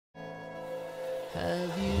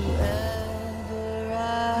Have you ever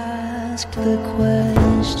asked the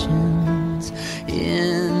questions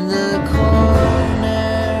in the corners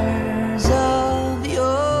of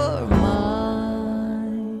your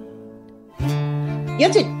mind? You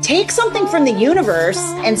have to take something from the universe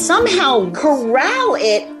and somehow corral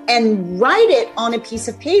it and write it on a piece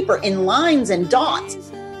of paper in lines and dots.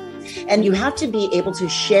 And you have to be able to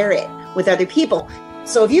share it with other people.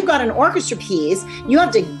 So if you've got an orchestra piece, you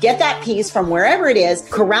have to get that piece from wherever it is,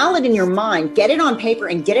 corral it in your mind, get it on paper,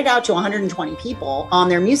 and get it out to 120 people on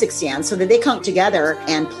their music stand so that they come together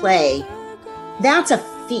and play. That's a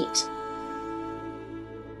feat.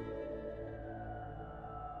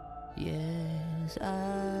 Yes,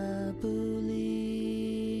 I believe.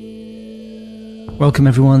 Welcome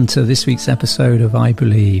everyone to this week's episode of I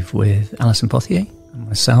Believe with Alison Pothier and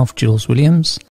myself, Jules Williams.